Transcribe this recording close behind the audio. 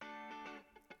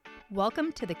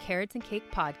Welcome to the Carrots and Cake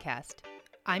podcast.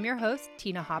 I'm your host,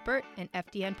 Tina Hoppert, an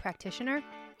FDN practitioner,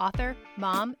 author,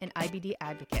 mom, and IBD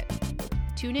advocate.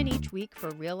 Tune in each week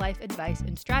for real-life advice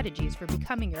and strategies for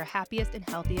becoming your happiest and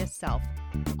healthiest self,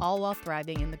 all while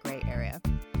thriving in the gray area.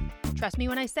 Trust me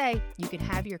when I say you can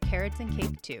have your carrots and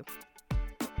cake too.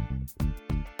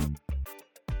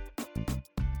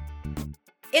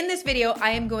 In this video, I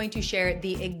am going to share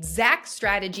the exact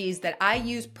strategies that I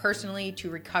use personally to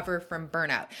recover from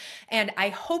burnout. And I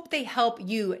hope they help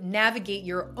you navigate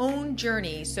your own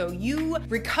journey so you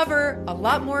recover a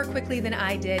lot more quickly than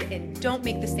I did and don't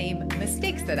make the same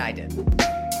mistakes that I did.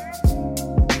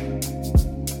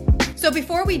 So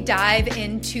before we dive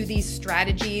into these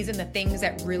strategies and the things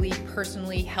that really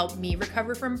personally helped me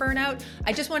recover from burnout,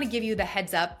 I just want to give you the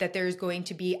heads up that there's going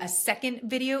to be a second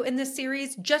video in this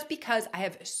series just because I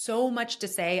have so much to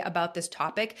say about this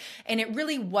topic. And it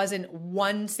really wasn't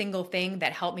one single thing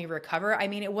that helped me recover. I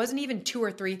mean, it wasn't even 2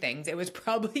 or 3 things. It was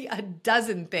probably a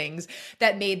dozen things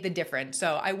that made the difference.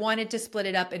 So I wanted to split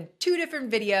it up in 2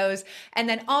 different videos. And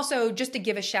then also just to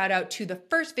give a shout out to the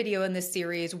first video in this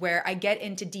series where I get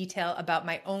into detail about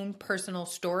my own personal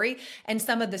story and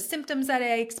some of the symptoms that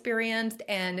I experienced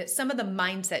and some of the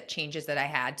mindset changes that I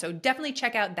had. So definitely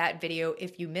check out that video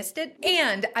if you missed it.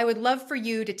 And I would love for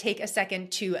you to take a second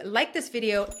to like this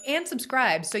video and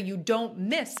subscribe so you don't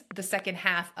miss the second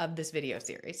half of this video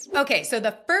series. Okay, so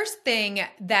the first thing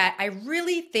that I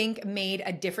really think made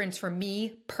a difference for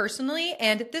me personally,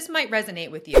 and this might resonate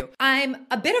with you, I'm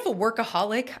a bit of a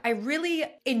workaholic. I really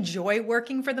enjoy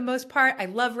working for the most part. I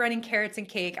love running Carrots and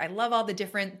Cake. I love all the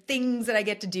different things that I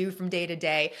get to do from day to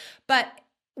day, but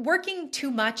working too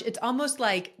much, it's almost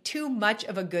like too much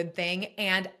of a good thing.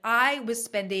 And I was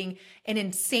spending an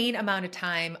insane amount of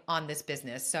time on this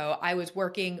business. So I was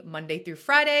working Monday through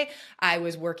Friday. I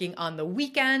was working on the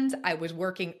weekends. I was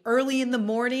working early in the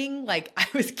morning. Like I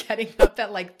was getting up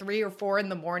at like 3 or 4 in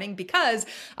the morning because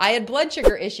I had blood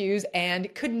sugar issues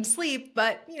and couldn't sleep,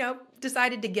 but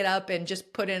decided to get up and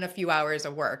just put in a few hours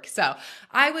of work. So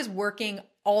I was working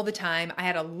all the time. I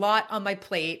had a lot on my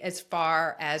plate as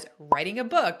far as writing a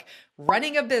book,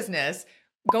 running a business,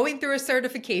 going through a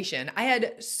certification. I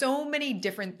had so many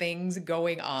different things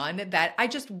going on that I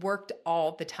just worked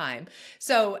all the time.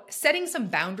 So setting some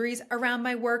boundaries around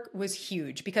my work was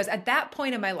huge because at that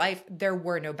point in my life, there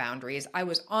were no boundaries. I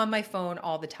was on my phone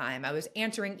all the time. I was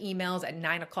answering emails at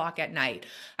 9 o'clock at night.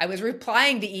 I was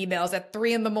replying to emails at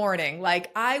 3 in the morning.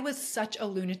 Like I was such a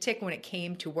lunatic when it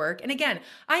came to work. And again,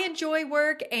 I enjoy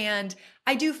work and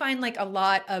I do find like a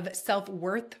lot of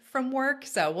self-worth from work.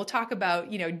 So we'll talk about,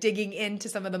 digging into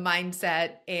some of the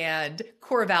mindset and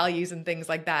core values and things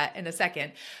like that in a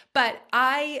second. But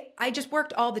I just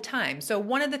worked all the time. So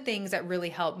one of the things that really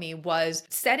helped me was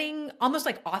setting almost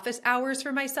like office hours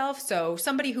for myself. So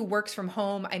somebody who works from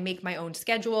home, I make my own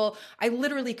schedule. I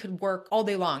literally could work all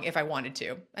day long if I wanted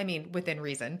to. I mean, within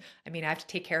reason. I mean, I have to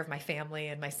take care of my family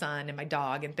and my son and my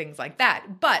dog and things like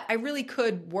that. But I really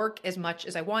could work as much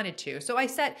as I wanted to. So I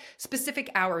set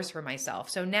specific hours for myself.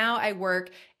 So now I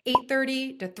work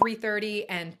 8:30 to 3:30,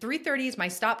 and 3:30 is my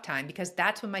stop time because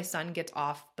that's when my son gets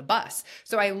off the bus.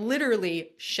 So I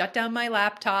literally shut down my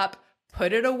laptop,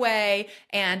 put it away,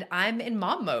 and I'm in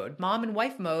mom and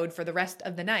wife mode for the rest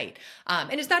of the night.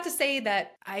 And it's not to say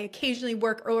that I occasionally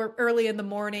work early in the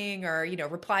morning or,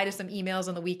 reply to some emails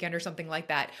on the weekend or something like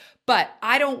that, but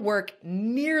I don't work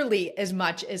nearly as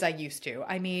much as I used to.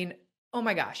 I mean, oh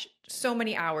my gosh, so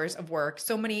many hours of work,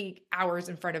 so many hours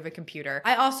in front of a computer.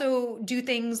 I also do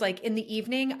things like in the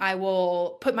evening, I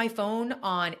will put my phone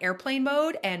on airplane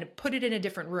mode and put it in a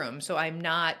different room so I'm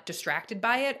not distracted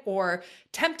by it or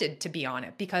tempted to be on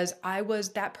it because I was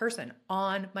that person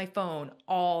on my phone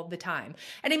all the time.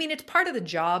 And I mean, it's part of the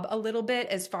job a little bit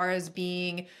as far as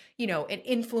being, an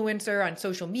influencer on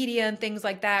social media and things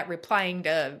like that, replying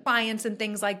to clients and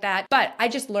things like that. But I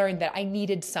just learned that I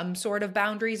needed some sort of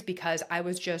boundaries because I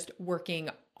was just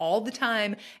working all the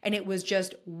time and it was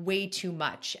just way too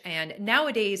much. And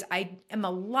nowadays I am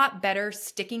a lot better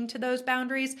sticking to those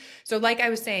boundaries. So like I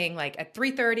was saying, like at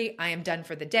 3:30, I am done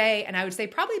for the day. And I would say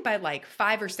probably by like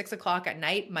 5 or 6 o'clock at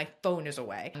night, my phone is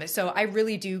away. So I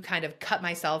really do kind of cut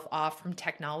myself off from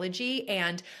technology.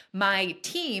 And my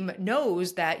team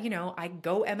knows that, I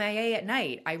go MIA at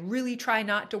night. I really try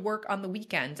not to work on the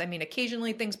weekends. I mean,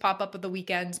 occasionally things pop up at the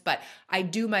weekends, but I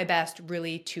do my best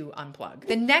really to unplug.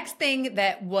 The next thing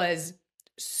that was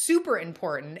super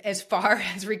important as far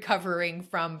as recovering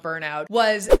from burnout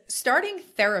was starting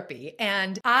therapy.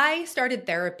 And I started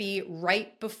therapy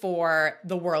right before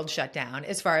the world shut down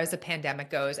as far as the pandemic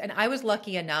goes. And I was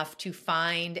lucky enough to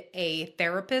find a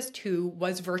therapist who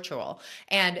was virtual.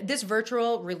 And this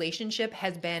virtual relationship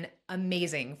has been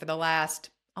amazing for the last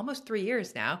almost 3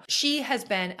 years now. She has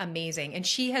been amazing, and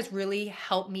she has really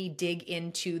helped me dig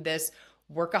into this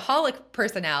workaholic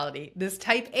personality, this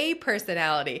type A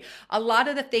personality, a lot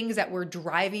of the things that were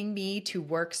driving me to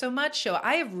work so much. So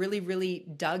I have really, really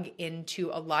dug into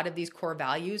a lot of these core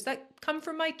values that come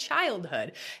from my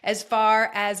childhood, as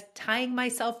far as tying my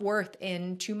self-worth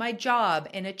into my job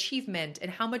and achievement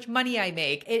and how much money I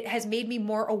make. It has made me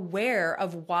more aware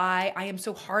of why I am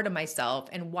so hard on myself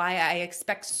and why I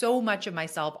expect so much of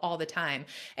myself all the time.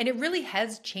 And it really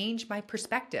has changed my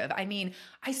perspective. I mean,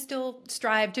 I still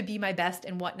strive to be my best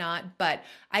and whatnot, but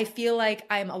I feel like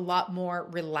I'm a lot more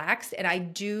relaxed, and I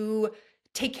do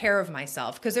take care of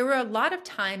myself, because there were a lot of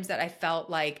times that I felt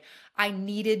like I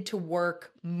needed to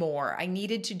work more. I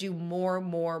needed to do more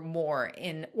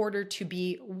in order to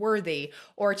be worthy,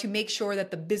 or to make sure that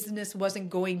the business wasn't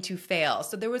going to fail.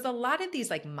 So there was a lot of these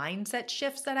like mindset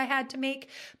shifts that I had to make,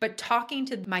 but talking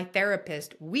to my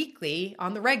therapist weekly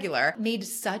on the regular made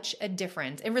such a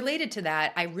difference. And related to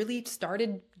that, I really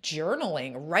started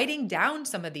journaling, writing down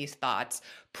some of these thoughts,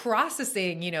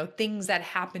 processing, things that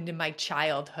happened in my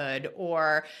childhood,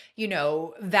 or,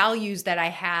 values that I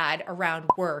had around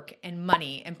work and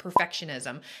money and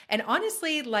perfectionism. And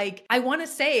honestly, I want to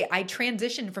say I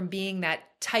transitioned from being that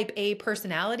type A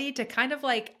personality to kind of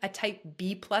like a type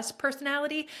B plus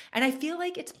personality. And I feel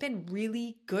like it's been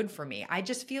really good for me. I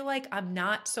just feel like I'm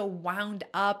not so wound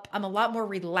up. I'm a lot more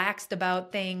relaxed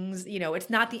about things. It's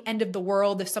not the end of the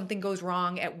world if something goes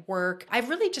wrong at work. I've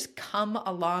really just come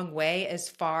a long way as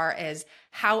far as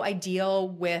how I deal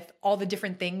with all the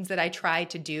different things that I try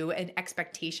to do and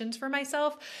expectations for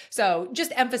myself. So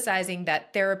just emphasizing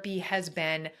that therapy has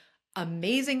been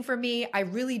amazing for me. I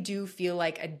really do feel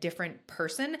like a different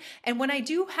person. And when I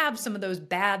do have some of those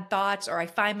bad thoughts, or I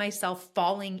find myself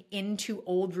falling into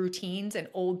old routines and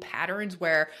old patterns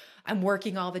where I'm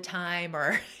working all the time,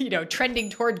 or,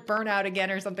 trending towards burnout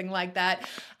again or something like that,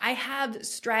 I have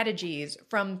strategies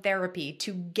from therapy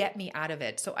to get me out of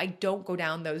it, so I don't go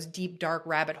down those deep, dark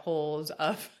rabbit holes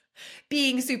of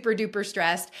being super duper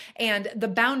stressed. And the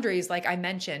boundaries, like I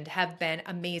mentioned, have been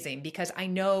amazing, because I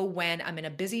know when I'm in a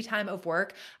busy time of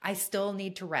work, I still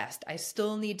need to rest. I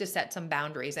still need to set some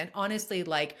boundaries. And honestly,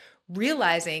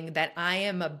 realizing that I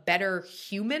am a better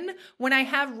human when I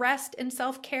have rest and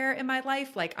self-care in my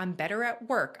life. I'm better at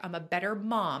work. I'm a better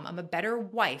mom. I'm a better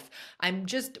wife. I'm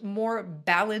just more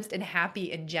balanced and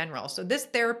happy in general. So this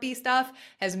therapy stuff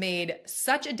has made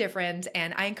such a difference.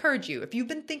 And I encourage you, if you've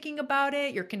been thinking about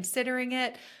it, you're considering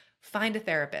it, find a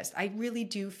therapist. I really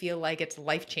do feel like it's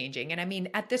life-changing. And I mean,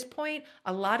 at this point,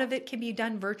 a lot of it can be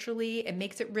done virtually. It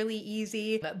makes it really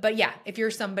easy. But yeah, if you're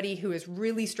somebody who is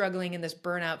really struggling in this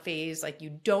burnout phase,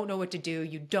 you don't know what to do,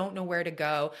 you don't know where to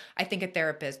go, I think a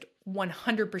therapist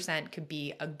 100% could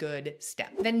be a good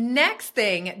step. The next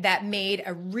thing that made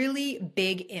a really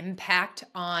big impact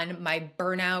on my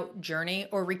burnout journey,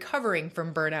 or recovering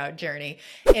from burnout journey,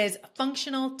 is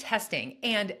functional testing.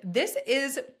 And this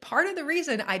is part of the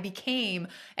reason I became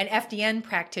an FDN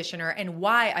practitioner and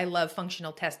why I love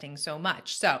functional testing so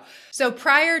much. So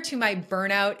prior to my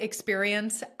burnout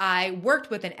experience, I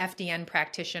worked with an FDN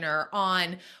practitioner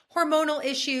on hormonal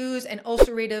issues and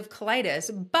ulcerative colitis,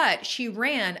 but she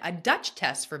ran a Dutch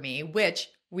test for me, which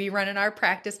we run in our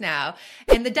practice now.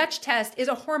 And the Dutch test is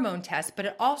a hormone test, but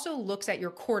it also looks at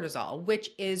your cortisol, which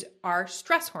is our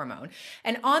stress hormone.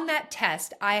 And on that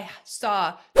test, I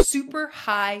saw super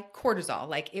high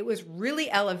cortisol. It was really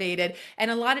elevated.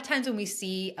 And a lot of times when we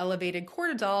see elevated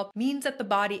cortisol, means that the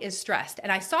body is stressed.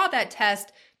 And I saw that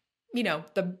test,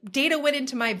 the data went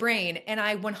into my brain, and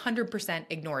I 100%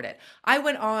 ignored it. I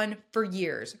went on for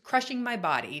years, crushing my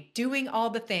body, doing all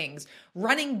the things,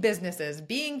 running businesses,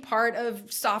 being part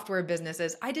of software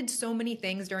businesses. I did so many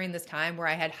things during this time where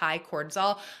I had high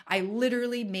cortisol. I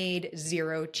literally made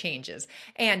zero changes.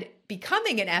 And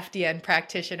becoming an FDN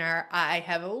practitioner, I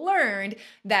have learned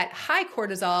that high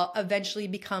cortisol eventually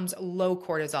becomes low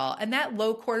cortisol. And that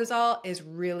low cortisol is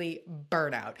really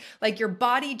burnout. Your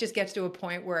body just gets to a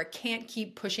point where it can't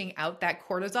keep pushing out that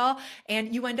cortisol,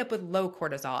 and you end up with low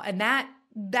cortisol. And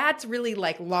that's really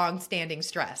long-standing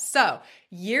stress. So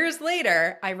years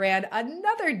later, I ran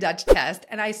another Dutch test,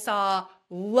 and I saw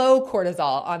low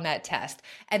cortisol on that test.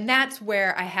 And that's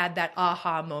where I had that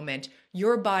aha moment.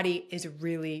 your body is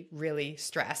really, really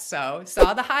stressed. So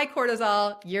saw the high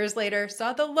cortisol, years later,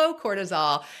 saw the low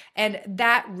cortisol. And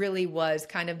that really was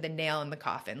kind of the nail in the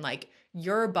coffin. Like,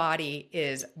 your body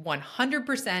is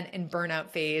 100% in burnout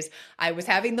phase. I was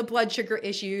having the blood sugar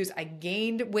issues. I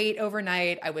gained weight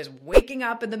overnight. I was waking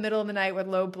up in the middle of the night with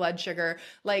low blood sugar.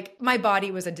 Like, my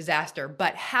body was a disaster.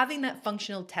 But having that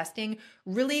functional testing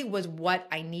really was what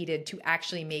I needed to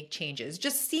actually make changes.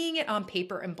 Just seeing it on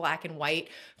paper in black and white,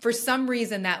 for some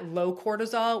reason, that low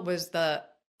cortisol was the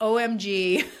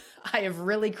OMG. I have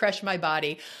really crushed my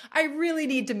body. I really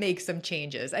need to make some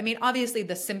changes. I mean, obviously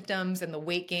the symptoms and the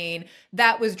weight gain,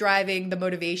 that was driving the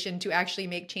motivation to actually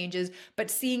make changes,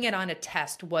 but seeing it on a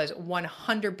test was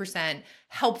 100%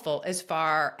 helpful as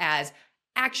far as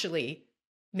actually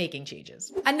making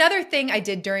changes. Another thing I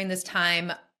did during this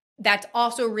time that's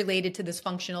also related to this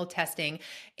functional testing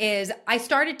is I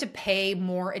started to pay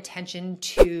more attention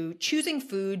to choosing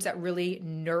foods that really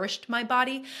nourished my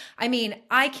body. I mean,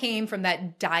 I came from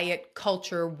that diet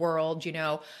culture world,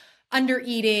 under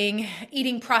eating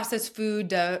processed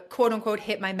food to quote unquote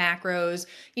hit my macros,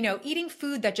 eating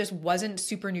food that just wasn't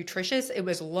super nutritious. It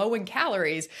was low in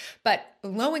calories, but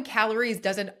low in calories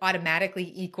doesn't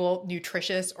automatically equal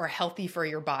nutritious or healthy for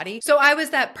your body. So I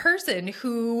was that person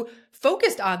who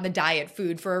focused on the diet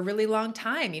food for a really long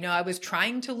time. I was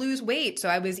trying to lose weight. So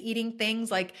I was eating things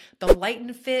like the Light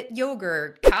and Fit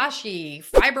yogurt, Kashi,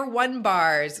 Fiber One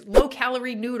bars, low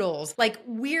calorie noodles, like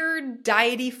weird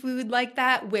diety food like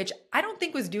that, which I don't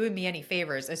think was doing me any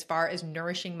favors as far as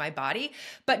nourishing my body.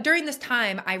 But during this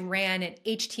time, I ran an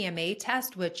HTMA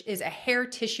test, which is a hair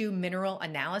tissue mineral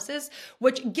analysis,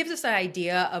 which gives us an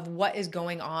idea of what is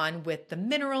going on with the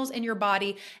minerals in your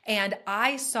body. And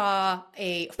I saw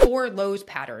a 4 lows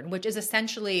pattern, which is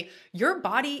essentially your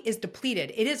body is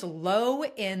depleted. It is low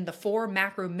in the 4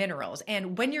 macro minerals.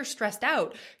 And when you're stressed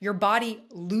out, your body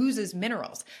loses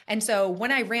minerals. And so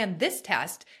when I ran this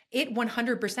test, it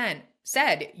 100%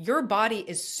 said your body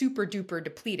is super duper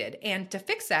depleted. And to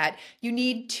fix that, you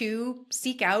need to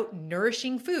seek out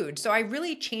nourishing food. So I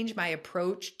really changed my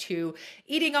approach to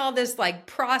eating all this like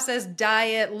processed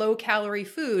diet, low calorie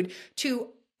food to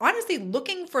honestly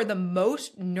looking for the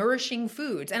most nourishing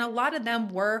foods. And a lot of them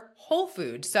were whole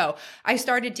foods. So I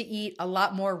started to eat a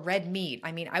lot more red meat.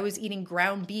 I mean, I was eating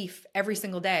ground beef every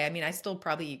single day. I mean, I still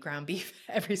probably eat ground beef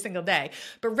every single day,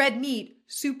 but red meat,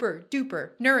 super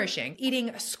duper nourishing.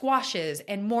 Eating squashes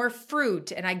and more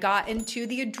fruit. And I got into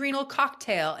the adrenal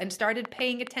cocktail and started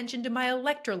paying attention to my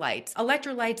electrolytes.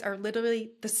 Electrolytes are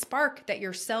literally the spark that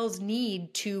your cells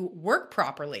need to work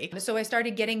properly. So I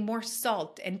started getting more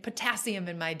salt and potassium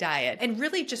in my diet and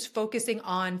really just focusing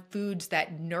on foods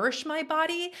that nourish my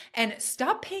body and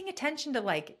stop paying attention to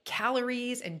like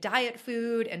calories and diet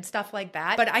food and stuff like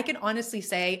that. But I can honestly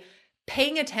say,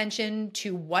 paying attention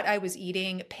to what I was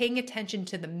eating, paying attention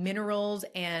to the minerals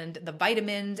and the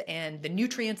vitamins and the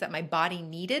nutrients that my body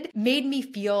needed made me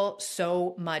feel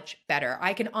so much better.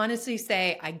 I can honestly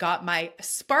say I got my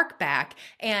spark back,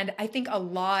 and I think a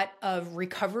lot of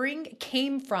recovering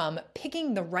came from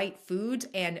picking the right foods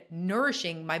and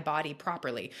nourishing my body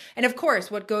properly. And of course,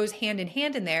 what goes hand in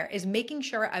hand in there is making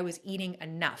sure I was eating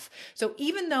enough. So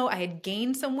even though I had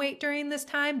gained some weight during this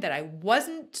time that I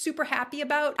wasn't super happy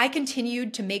about, I continued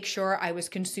to make sure I was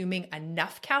consuming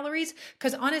enough calories,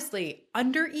 because honestly,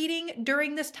 under eating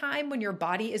during this time when your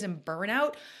body is in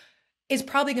burnout is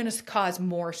probably going to cause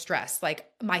more stress. Like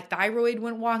my thyroid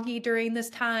went wonky during this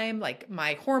time, like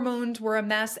my hormones were a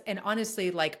mess. And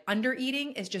honestly, like under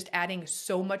eating is just adding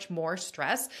so much more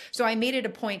stress. So I made it a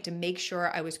point to make sure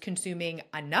I was consuming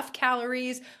enough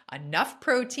calories, enough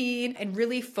protein, and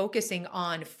really focusing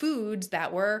on foods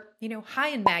that were, high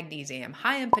in magnesium,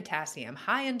 high in potassium,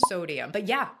 high in sodium. But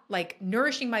yeah, like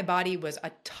nourishing my body was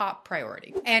a top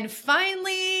priority. And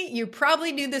finally, you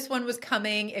probably knew this one was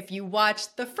coming if you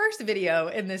watched the first video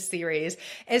in this series,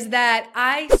 is that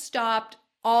I stopped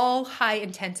all high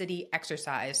intensity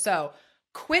exercise. So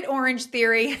quit Orange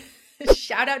Theory.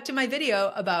 Shout out to my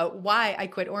video about why I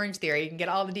quit Orange Theory. You can get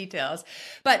all the details,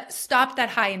 but stopped that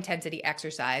high intensity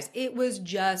exercise. It was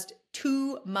just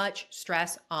too much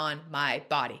stress on my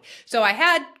body. So I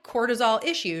had cortisol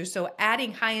issues. So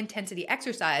adding high intensity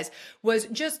exercise was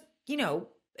just,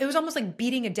 it was almost like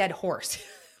beating a dead horse.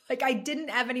 Like I didn't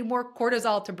have any more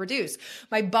cortisol to produce.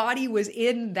 My body was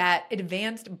in that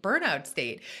advanced burnout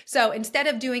state. So instead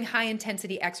of doing high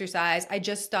intensity exercise, I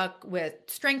just stuck with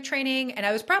strength training, and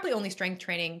I was probably only strength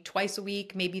training twice a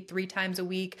week, maybe 3 times a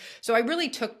week. So I really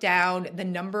took down the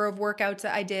number of workouts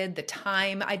that I did, the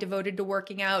time I devoted to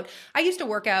working out. I used to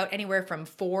work out anywhere from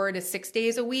 4 to 6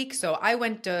 days a week. So I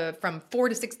went from 4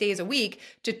 to 6 days a week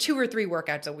to 2 or 3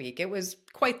 workouts a week. It was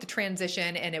quite the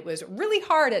transition, and it was really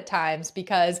hard at times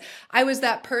because I was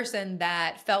that person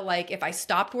that felt like if I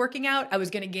stopped working out, I was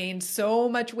going to gain so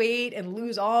much weight and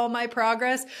lose all my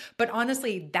progress. But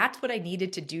honestly, that's what I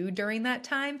needed to do during that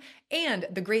time. And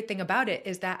the great thing about it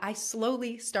is that I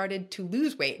slowly started to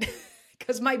lose weight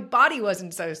because my body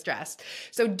wasn't so stressed.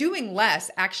 So doing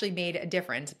less actually made a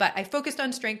difference. But I focused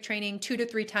on strength training 2 to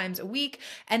 3 times a week.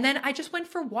 And then I just went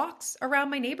for walks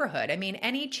around my neighborhood. I mean,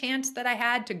 any chance that I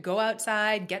had to go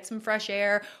outside, get some fresh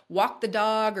air, walk the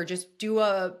dog, or just do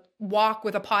a walk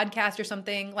with a podcast or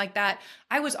something like that,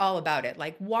 I was all about it.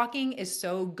 Like walking is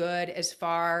so good as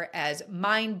far as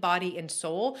mind, body, and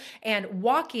soul. And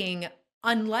walking,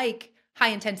 unlike high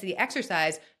intensity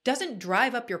exercise, doesn't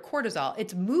drive up your cortisol.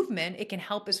 It's movement. It can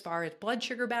help as far as blood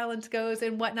sugar balance goes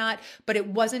and whatnot, but it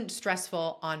wasn't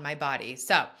stressful on my body.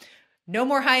 So no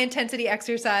more high intensity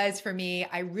exercise for me.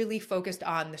 I really focused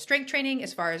on the strength training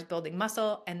as far as building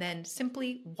muscle and then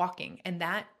simply walking. And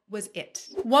that was it.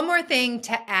 One more thing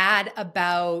to add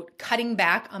about cutting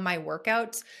back on my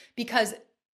workouts, because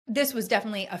this was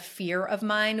definitely a fear of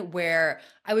mine where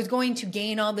I was going to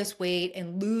gain all this weight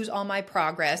and lose all my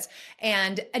progress.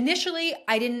 And initially,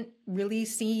 I didn't really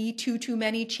see too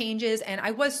many changes. And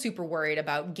I was super worried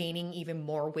about gaining even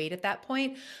more weight at that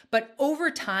point. But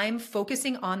over time,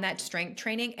 focusing on that strength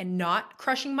training and not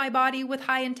crushing my body with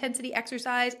high intensity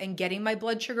exercise and getting my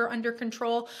blood sugar under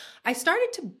control, I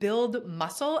started to build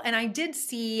muscle, and I did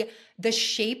see the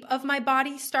shape of my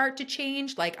body start to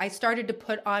change. Like I started to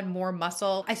put on more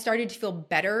muscle. I started to feel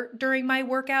better during my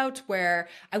workouts where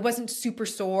I wasn't super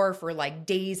sore for like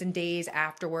days and days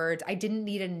afterwards. I didn't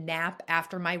need a nap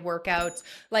after my workouts.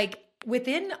 Like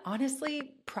within,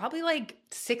 honestly, probably like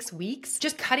 6 weeks,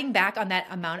 just cutting back on that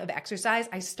amount of exercise,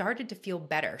 I started to feel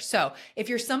better. So if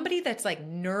you're somebody that's like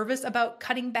nervous about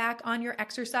cutting back on your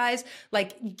exercise,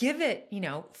 like give it,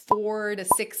 4 to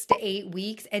 6 to 8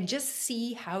 weeks and just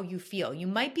see how you feel. You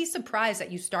might be surprised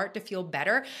that you start to feel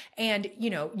better and,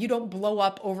 you don't blow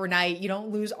up overnight. You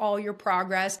don't lose all your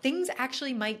progress. Things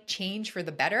actually might change for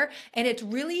the better. And it's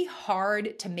really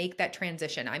hard to make that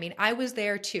transition. I mean, I was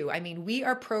there too. I mean, we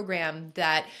are programmed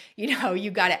that, you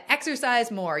got to exercise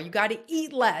more, you got to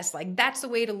eat less. Like that's the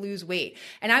way to lose weight.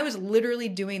 And I was literally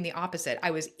doing the opposite.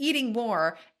 I was eating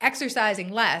more,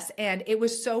 exercising less, and it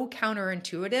was so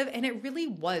counterintuitive and it really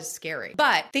was scary.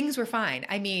 But things were fine.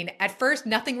 I mean, at first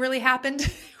nothing really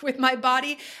happened with my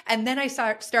body, and then I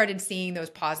started seeing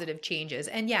those positive changes.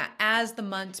 And yeah, as the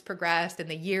months progressed and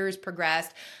the years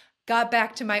progressed, got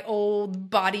back to my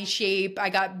old body shape. I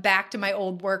got back to my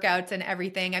old workouts and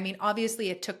everything. I mean,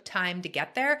 obviously it took time to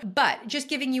get there, but just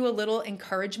giving you a little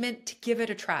encouragement to give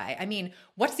it a try. I mean,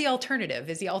 what's the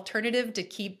alternative? Is the alternative to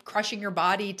keep crushing your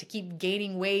body, to keep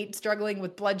gaining weight, struggling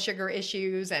with blood sugar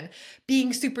issues and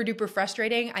being super duper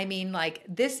frustrating? I mean, like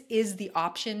this is the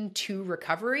option to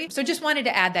recovery. So just wanted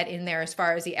to add that in there as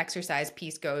far as the exercise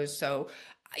piece goes. So,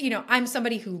 I'm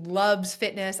somebody who loves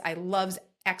fitness. I love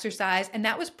exercise. And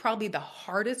that was probably the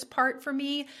hardest part for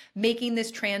me, making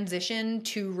this transition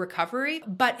to recovery,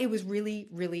 but it was really,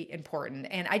 really important.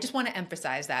 And I just want to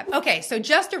emphasize that. Okay. So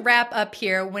just to wrap up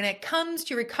here, when it comes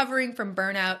to recovering from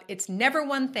burnout, it's never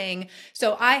one thing.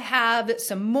 So I have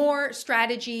some more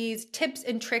strategies, tips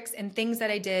and tricks and things that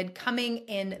I did coming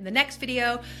in the next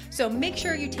video. So make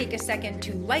sure you take a second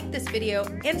to like this video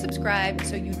and subscribe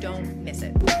so you don't miss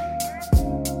it.